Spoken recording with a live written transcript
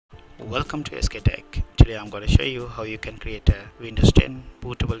Welcome to 𝐀𝐁𝐿. Today I'm going to show you how you can create a Windows 10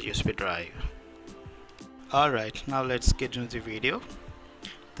 bootable USB drive. Alright, now let's get into the video.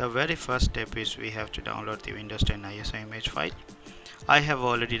 The very first step is we have to download the Windows 10 ISO image file. I have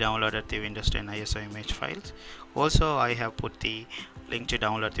already downloaded the Windows 10 ISO image files. Also, I have put the link to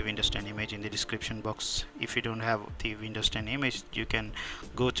download the Windows 10 image in the description box. If you don't have the Windows 10 image, you can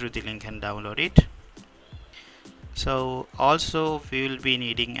go through the link and download it. So also we will be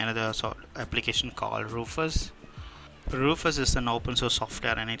needing another application called Rufus. Rufus is an open source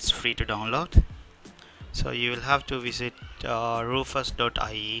software and it's free to download. So you will have to visit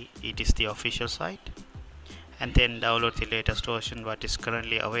rufus.ie. It is the official site, and then download the latest version what is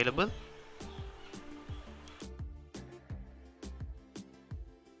currently available.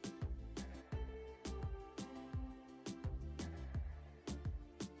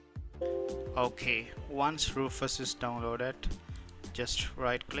 Okay, once Rufus is downloaded, just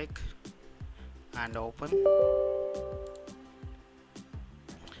right click and open.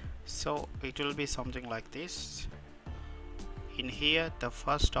 So it will be something like this. In here the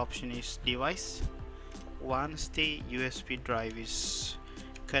first option is device. Once the USB drive is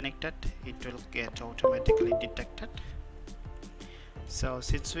connected, it will get automatically detected. So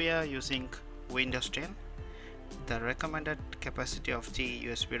since we are using Windows 10, the recommended capacity of the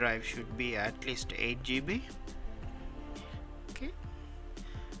USB drive should be at least 8 GB. Okay,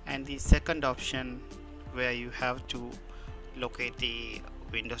 and the second option where you have to locate the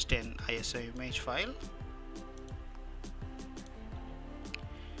Windows 10 ISO image file,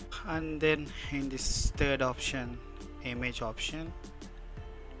 and then in this third option, image option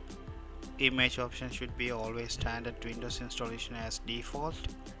should be always standard Windows installation as default,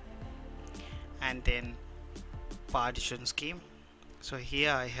 and then partition scheme. So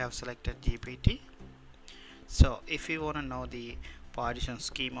here I have selected GPT. So if you want to know the partition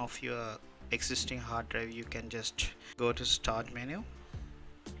scheme of your existing hard drive, you can just go to start menu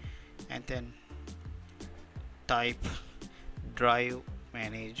and then type drive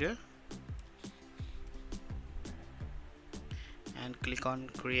manager and click on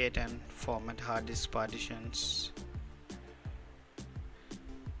create and format hard disk partitions.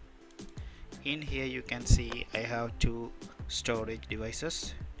 In here you can see I have two storage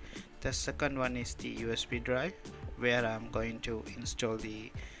devices. The second one is the USB drive where I'm going to install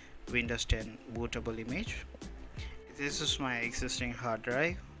the Windows 10 bootable image. This is my existing hard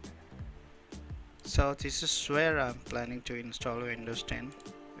drive. So this is where I'm planning to install Windows 10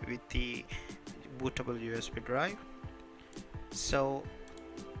 with the bootable USB drive. So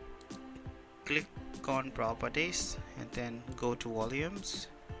click on properties and then go to volumes,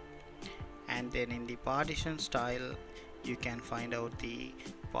 and then in the partition style you can find out the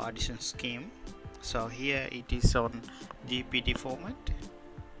partition scheme. So here it is on GPT format.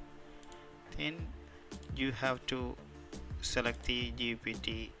 Then you have to select the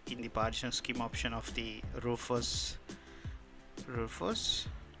GPT in the partition scheme option of the Rufus.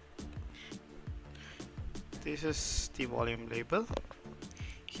 This is the volume label.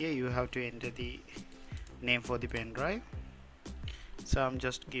 Here you have to enter the name for the pen drive. So I'm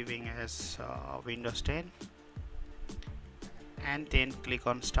just giving as Windows 10, and then click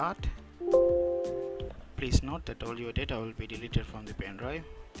on start. Please note that all your data will be deleted from the pen drive,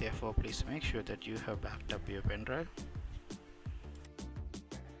 therefore please make sure that you have backed up your pen drive.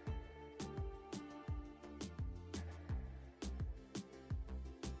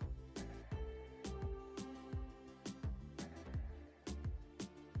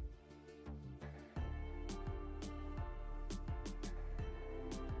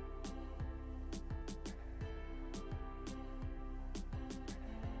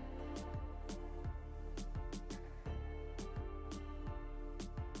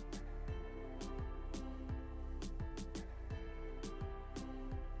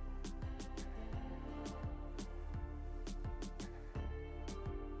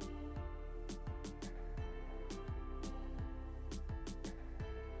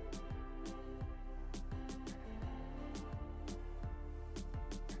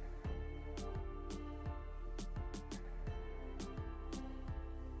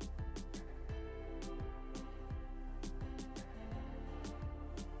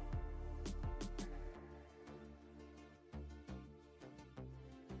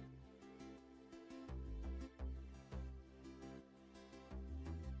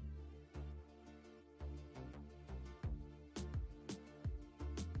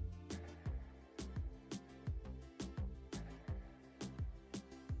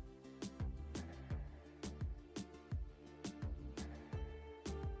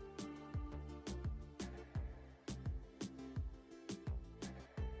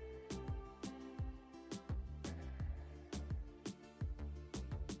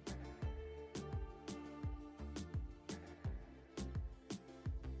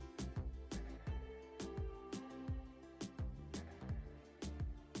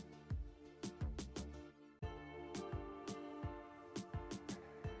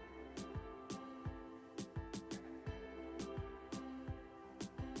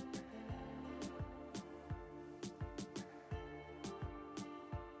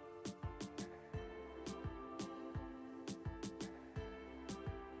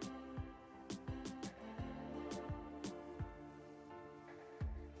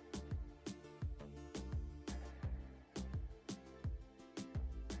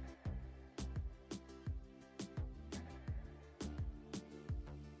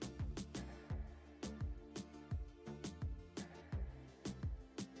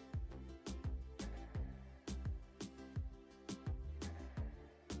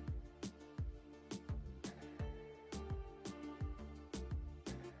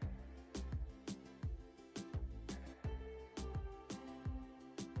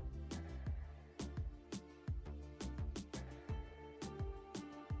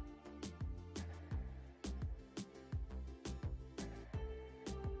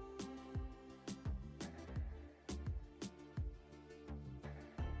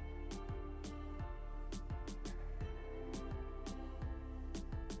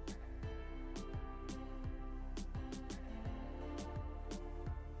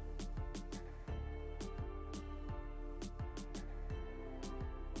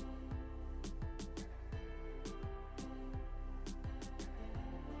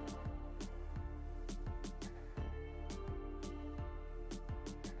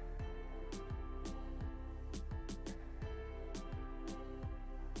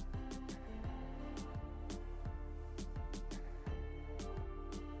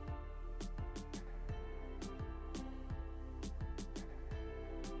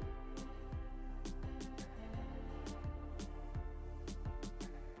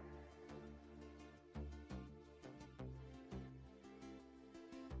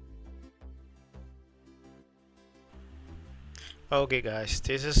 Okay guys,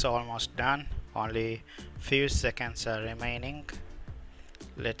 this is almost done. Only few seconds are remaining.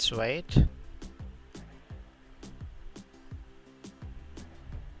 Let's wait.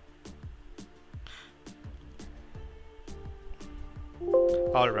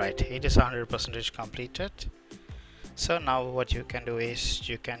 Alright, it is 100% completed. So now what you can do is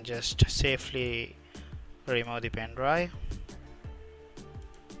you can just safely remove the pen drive.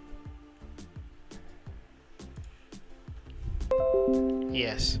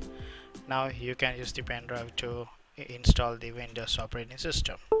 Yes, now you can use the pen drive to install the Windows operating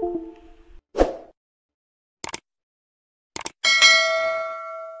system.